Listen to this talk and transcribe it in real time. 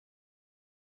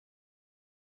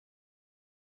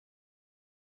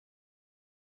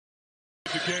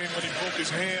game when he broke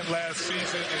his hand last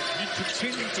season, and he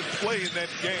continued to play in that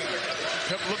game.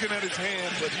 He kept looking at his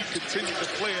hand, but he continued to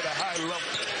play at a high level.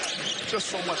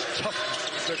 Just so much toughness,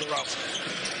 Zegarowski.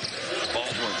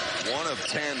 Baldwin, 1 of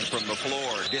 10 from the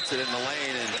floor, gets it in the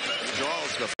lane and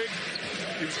draws the...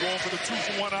 He was going for the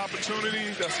 2-for-1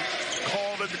 opportunity. That's a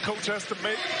call that the coach has to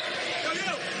make.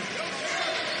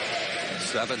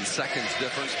 7 seconds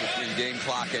difference between game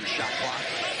clock and shot clock.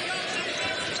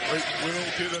 They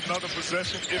will get another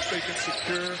possession if they can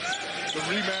secure the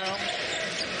rebound.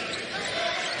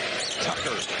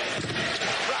 Tucker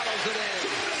rattles it in.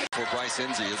 For Bryce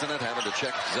Enzi, isn't it? Having to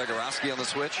check Zegarowski on the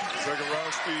switch.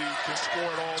 Zegarowski can score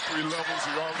at all 3 levels.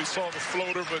 You already saw the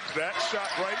floater, but that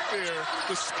shot right there,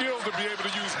 the skill to be able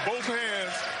to use both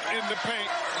hands in the paint.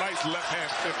 Nice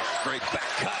left-hand finish. Great back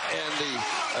cut and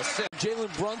the assist.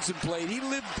 Jalen Brunson played. He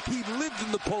lived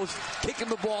in the post, kicking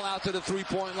the ball out to the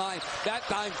three-point line. That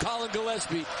time, Colin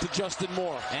Gillespie to Justin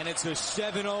Moore. And it's a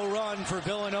 7-0 run for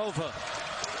Villanova.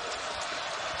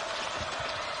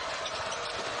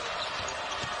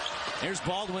 Here's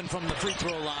Baldwin from the free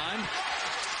throw line.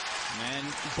 And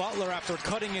Butler, after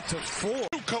cutting it to 4.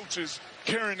 2 coaches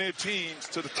carrying their teams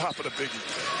to the top of the Big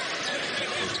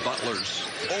East. Butler's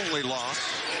only loss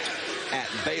at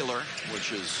Baylor,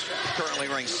 which is currently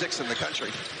ranked 6th in the country.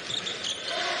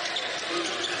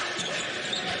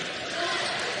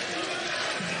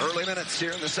 Early minutes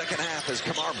here in the second half as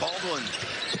Kamar Baldwin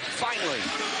finally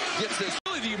gets this.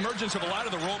 Really the emergence of a lot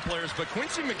of the role players, but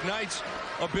Quincy McKnight's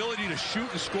ability to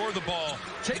shoot and score the ball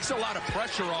takes a lot of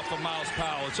pressure off of Miles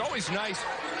Powell. It's always nice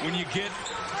when you get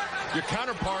your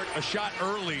counterpart a shot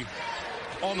early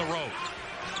on the road.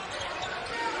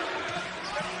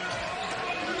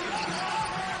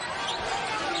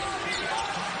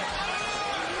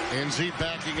 Enzi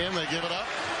backing in, they give it up.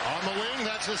 On the wing,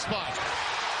 that's the spot.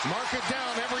 Mark it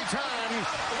down every time.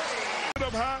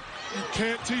 Up high, you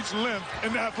can't teach length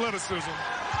and athleticism.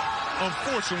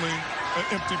 Unfortunately, an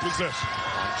empty possession.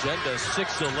 Agenda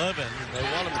 6'11". They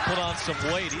want him to put on some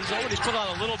weight. He's already put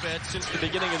on a little bit since the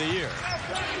beginning of the year.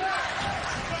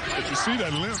 But you see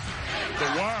that length, the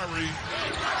wiry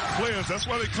players, that's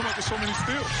why they come up with so many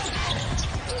steals.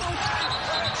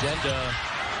 Agenda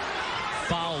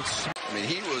fouls. I mean,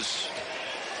 he was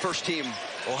first team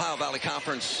Ohio Valley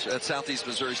Conference at Southeast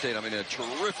Missouri State. I mean, a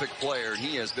terrific player.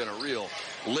 He has been a real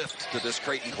lift to this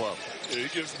Creighton club. Yeah, he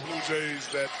gives the Blue Jays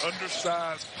that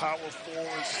undersized power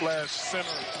forward / center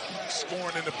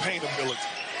scoring in the paint ability.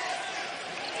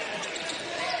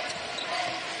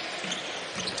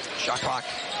 Shot clock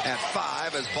at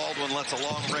 5 as Baldwin lets a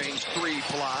long-range 3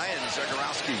 fly and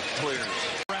Zegarowski clears.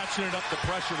 Ratcheting up the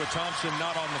pressure with Thompson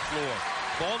not on the floor.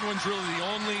 Baldwin's really the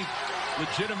only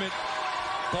legitimate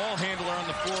ball handler on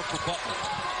the floor for Butler.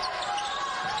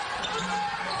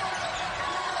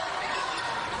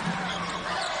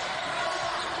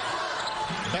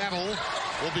 Battle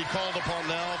will be called upon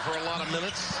now for a lot of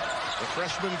minutes. The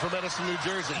freshman from Edison, New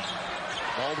Jersey.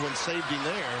 Baldwin saved him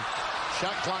there.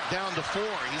 Shot clock down to 4.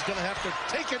 He's going to have to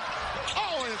take it.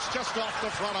 Oh, and it's just off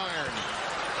the front iron.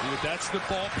 That's the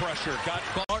ball pressure. Got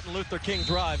Martin Luther King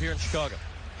Drive here in Chicago.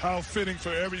 How fitting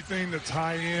for everything to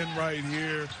tie in right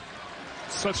here.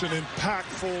 Such an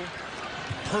impactful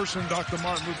person Dr.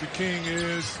 Martin Luther King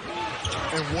is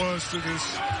and was to this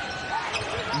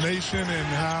nation, and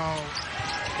how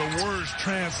the words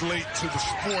translate to the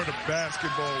sport of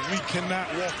basketball. We cannot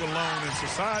walk alone in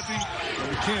society, and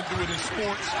we can't do it in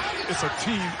sports. It's a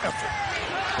team effort.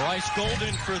 Bryce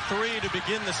Golden for 3 to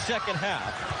begin the second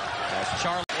half. As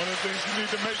Charlie. One of the things you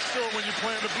need to make sure when you're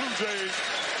playing the Blue Jays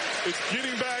is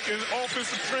getting back in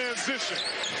offensive transition.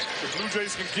 The Blue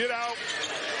Jays can get out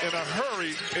in a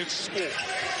hurry and score.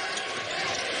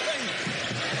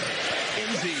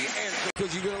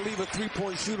 Because you're going to leave a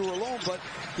three-point shooter alone, but,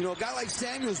 you know, a guy like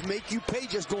Samuels make you pay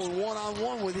just going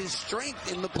one-on-one with his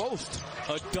strength in the post.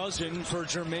 A dozen for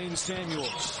Jermaine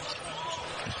Samuels.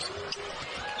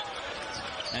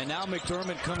 And now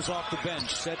McDermott comes off the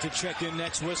bench, set to check in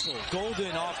next whistle.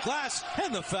 Golden off glass,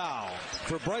 and the foul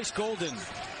for Bryce Golden.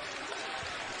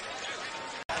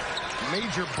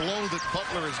 Major blow that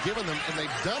Butler has given them, and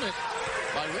they've done it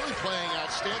by really playing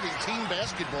outstanding team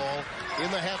basketball in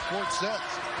the half-court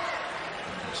sets.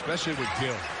 Especially with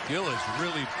Gill. Gill has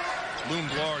really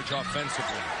loomed large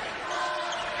offensively.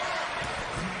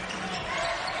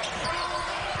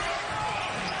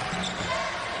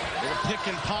 Little pick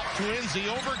and pop to Enzi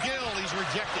over Gill. He's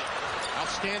rejected.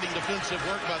 Outstanding defensive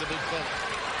work by the big fella.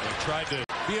 They tried to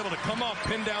be able to come off,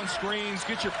 pin down screens,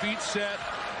 get your feet set.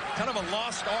 Kind of a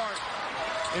lost art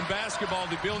in basketball,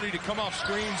 the ability to come off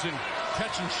screens and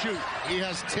catch and shoot. He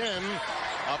has 10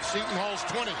 of Seton Hall's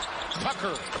 20.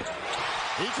 Tucker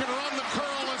He can run the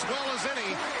curl as well as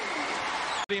any.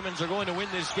 Demons are going to win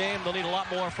this game. They'll need a lot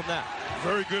more from that.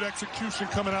 Very good execution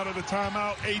coming out of the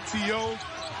timeout. ATO.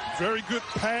 Very good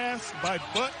pass by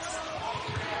Butts.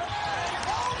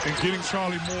 And getting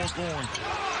Charlie Moore going.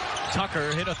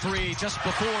 Tucker hit a three just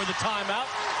before the timeout.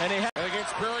 And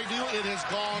against Prairie View, it has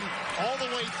gone all the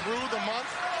way through the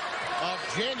month of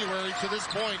January to this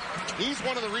point. He's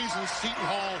one of the reasons Seton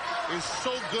Hall is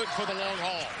so good for the long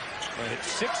haul.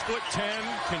 6'10",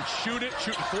 can shoot it,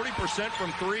 shooting 40%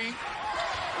 from three.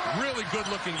 Really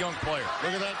good-looking young player.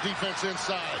 Look at that defense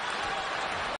inside.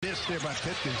 Missed there by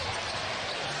Pitkins.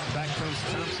 Back comes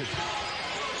Thompson.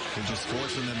 They're just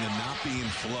forcing them to not be in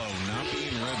flow, not be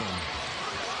in rhythm.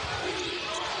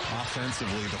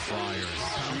 Offensively, the Friars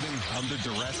shooting under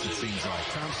duress, it seems like.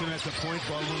 Thompson at the point.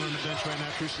 Baldwin on the bench right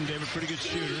now. Christian David, pretty good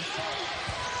shooter.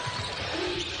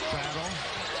 Battle.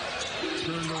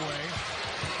 Turned away.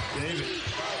 David.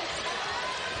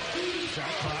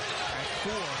 Shot clock at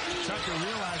 4. Tucker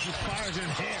realizes fires in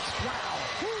hits. Wow.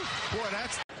 Woo. Boy,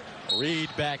 that's... Reed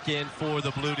back in for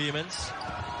the Blue Demons.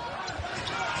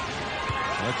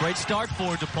 A great start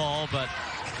for DePaul, but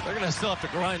they're going to still have to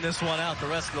grind this one out the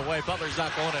rest of the way. Butler's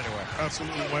not going anywhere.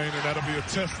 Absolutely, Wayne, and that'll be a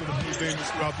test for the Blue Demons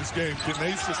throughout this game. Can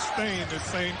they sustain the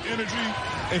same energy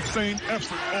and same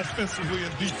effort offensively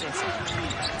and defensively?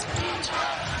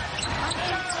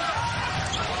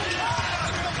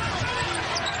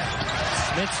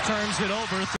 Smith turns it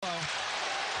over.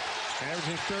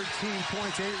 Averaging 13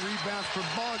 points, 8 rebounds per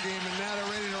ball game, and now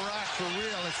they're ready to rock for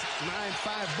real. It's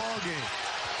 9-5 ball game.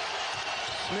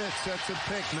 Smith sets a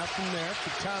pick, nothing there for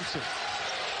Thompson.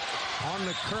 On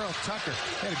the curl, Tucker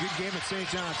had a good game at St.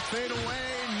 John's. Fade away,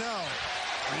 no.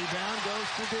 Rebound goes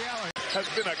to Diallo. Has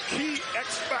been a key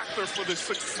X factor for the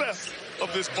success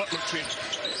of this Butler team.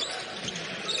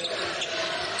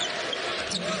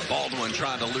 Baldwin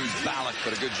trying to lose Ballack,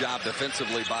 but a good job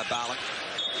defensively by Ballack.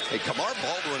 Hey, Kamar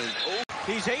Baldwin is over.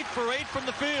 He's 8 for 8 from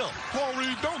the field. Paul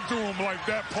Reed, don't do him like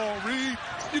that, Paul Reed.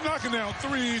 You're knocking down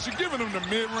threes. You're giving them the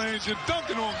mid-range. You're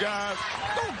dunking on guys.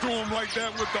 Don't do them like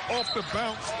that with the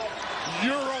off-the-bounce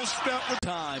Euro step.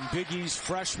 Time, Big East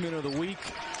freshman of the week.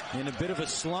 In a bit of a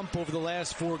slump over the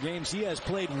last 4 games. He has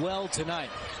played well tonight.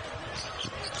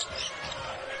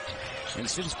 And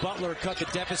since Butler cut the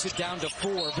deficit down to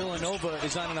 4, Villanova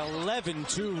is on an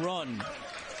 11-2 run.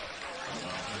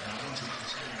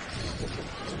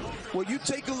 Well, you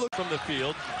take a look from the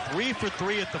field. 3 for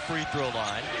 3 at the free throw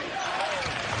line.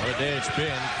 What a day it's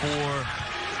been for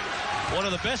one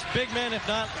of the best big men, if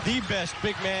not the best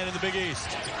big man in the Big East.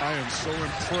 I am so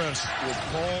impressed with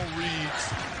Paul Reed's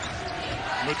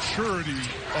maturity,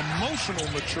 emotional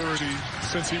maturity,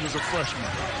 since he was a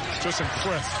freshman. Just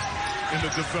impressed in the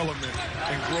development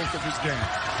and growth of his game.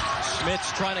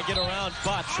 Smith's trying to get around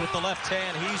Butch with the left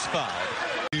hand. He's fouled.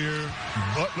 Here,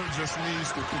 Butler just needs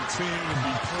to continue to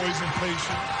be poised and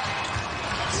patient,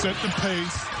 set the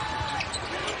pace,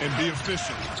 and be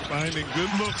efficient. Finding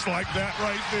good looks like that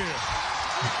right there.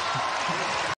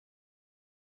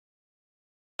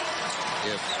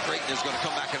 If Creighton is going to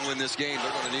come back and win this game,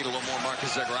 they're going to need a little more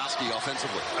Marcus Zegarowski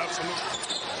offensively. Absolutely.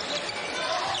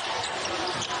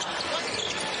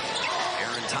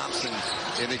 Aaron Thompson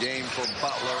in the game for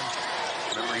Butler.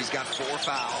 Remember, he's got 4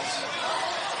 fouls.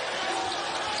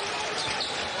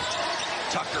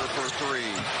 Tucker for 3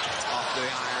 off the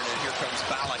iron, and here comes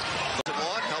Ballack.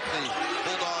 Helped the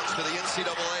Bulldogs to the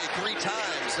NCAA 3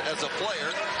 times as a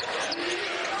player.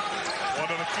 One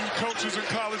of the few coaches in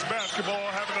college basketball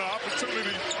having an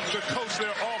opportunity to coach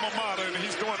their alma mater, and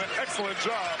he's doing an excellent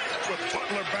job with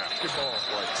Butler basketball.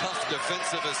 Well, a tough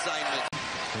defensive assignment.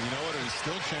 And you know what? It was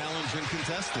still challenged and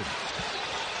contested.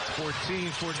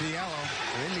 14 for Diallo.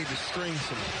 They need to string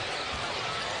some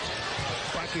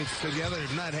buckets together.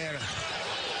 They've not had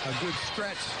a good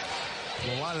stretch.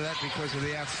 A lot of that because of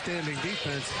the outstanding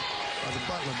defense of the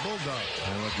Butler Bulldogs.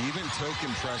 And look, even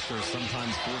token pressure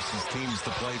sometimes forces teams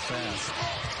to play fast.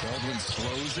 Baldwin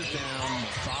slows it down,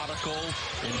 methodical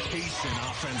and patient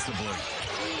offensively.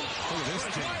 Look at this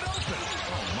team.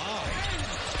 Oh, my.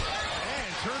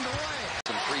 And turned away.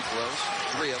 Some free throws,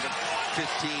 3 of them,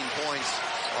 15 points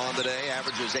on the day,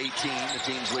 averages 18, the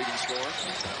team's leading scorer.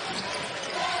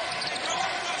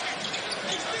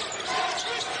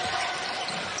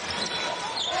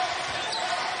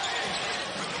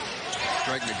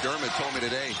 Greg McDermott told me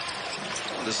today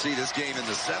to see this game in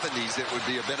the 70s, it would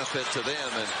be a benefit to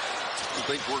them, and I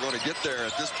think we're going to get there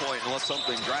at this point unless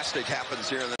something drastic happens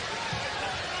here.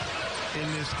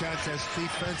 In this contest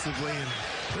defensively, and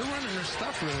they're running their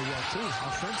stuff really well too,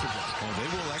 offensively. Well, they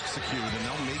will execute, and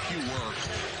they'll make you work.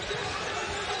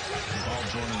 Ball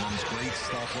Jordan runs great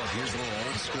stuff. Look, here's a little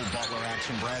old school Butler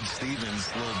action. Brad Stevens,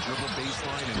 little dribble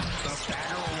baseline and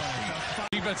stagger away.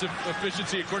 Defensive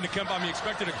efficiency, according to Kemp, he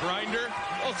expected a grinder.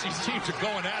 Both these teams are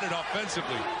going at it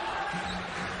offensively.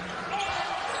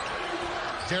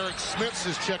 Derek Smits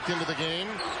has checked into the game.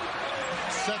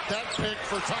 Set that pick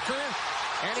for Tucker,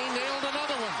 and he nailed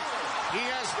another one. He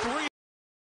has 3.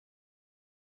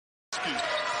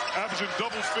 Averaging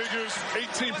double figures,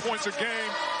 18 points a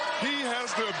game. He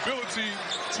has the ability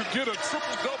to get a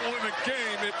triple-double in a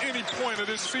game at any point of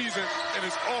this season, and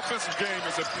his offensive game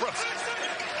is impressive.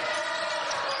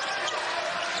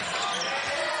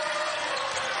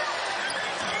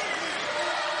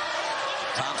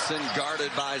 Thompson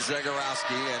guarded by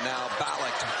Zagorowski, and now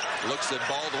Ballack looks at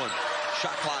Baldwin.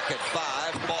 Shot clock at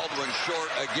 5. Baldwin short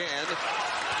again.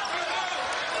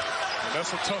 And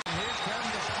that's a tough. Here come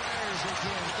the Flyers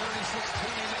again.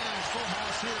 36-29. Full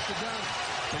house here at the Dunk.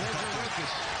 And there's your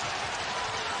Lucas.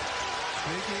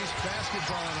 Big East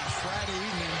basketball on a Friday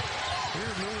evening here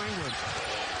in New England.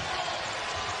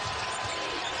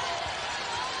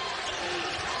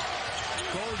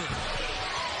 Golden.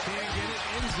 Can't get it.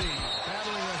 Enzi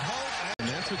battling with Holt. And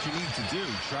that's what you need to do.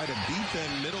 Try to beat them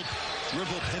middle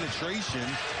dribble penetration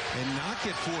and not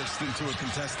get forced into a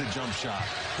contested jump shot.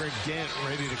 Greg Gant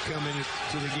ready to come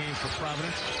into the game for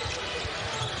Providence.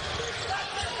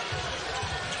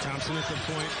 Thompson at the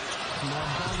point. More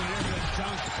Baldwin in the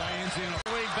dunk by Enzi.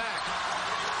 Way back.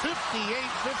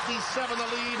 58-57 the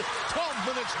lead.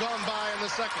 12 minutes gone by in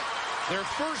the second. Their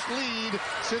first lead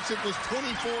since it was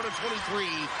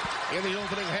 24-23 in the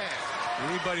opening half.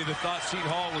 Anybody that thought Seton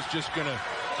Hall was just going to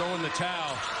throw in the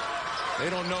towel, they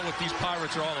don't know what these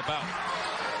Pirates are all about.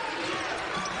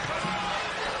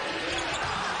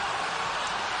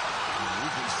 You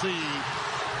can see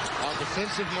how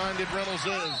defensive-minded Reynolds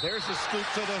is. There's a scoop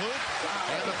to the hoop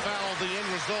and a foul, the end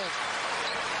result.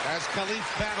 As Khalif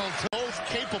battled, both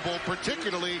capable,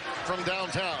 particularly from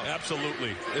downtown.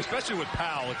 Absolutely, especially with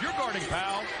Powell. If you're guarding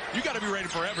Powell, you got to be ready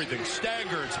for everything.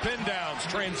 Staggered, spin downs,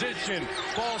 transition,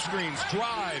 ball screens,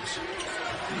 drives.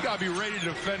 You got to be ready to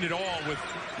defend it all with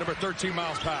number 13,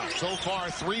 Miles Powell. So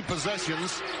far, 3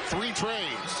 possessions, 3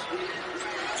 trades.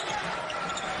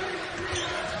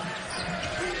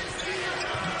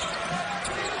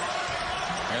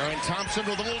 Aaron Thompson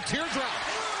with a little teardrop.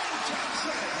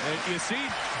 And you see,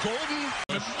 Golden.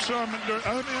 I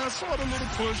saw the little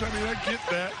push. I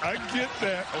get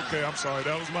that. Okay, I'm sorry.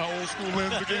 That was my old school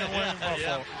lens again, Wayne. My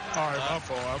fault. All right, my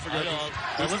fault. I forgot.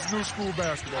 That was new school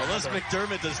basketball. Unless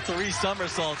McDermott does 3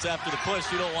 somersaults after the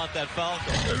push, you don't want that foul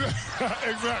call.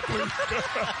 Exactly.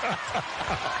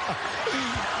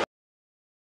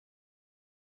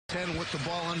 10 with the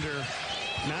ball under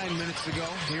 9 minutes to go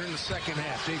here in the second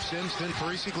half. Dave Sims, Vin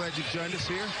Parisi, glad you joined us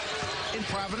here in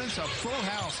Providence. A full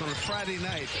house on a Friday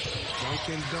night.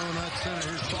 Dunkin' Donuts Center.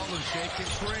 Here's Baldwin shaking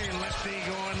free and lefty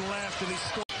going left, and he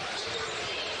scores.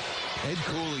 Ed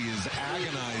Cooley is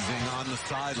agonizing on the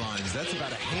sidelines. That's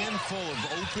about a handful of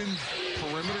open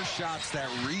perimeter shots that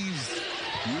Reeves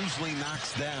usually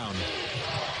knocks down.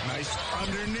 Nice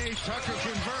underneath. Tucker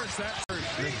converts. That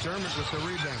McDermott with the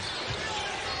rebound.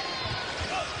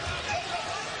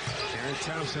 Aaron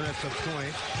Thompson at the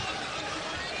point.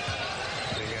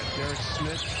 They got Derek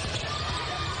Smith.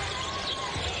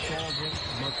 Baldwin.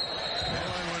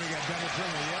 When he got double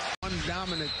dribble. Yep. One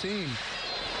dominant team.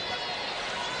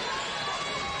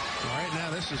 Right now,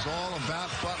 this is all about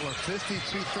Butler.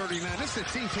 52-39. This is a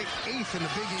team take 8th in the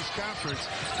Big East Conference.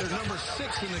 They're number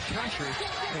 6 in the country.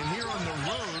 And here on the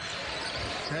road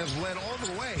has led all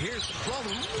the way. Here's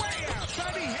Baldwin way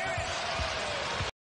outside. He hit it.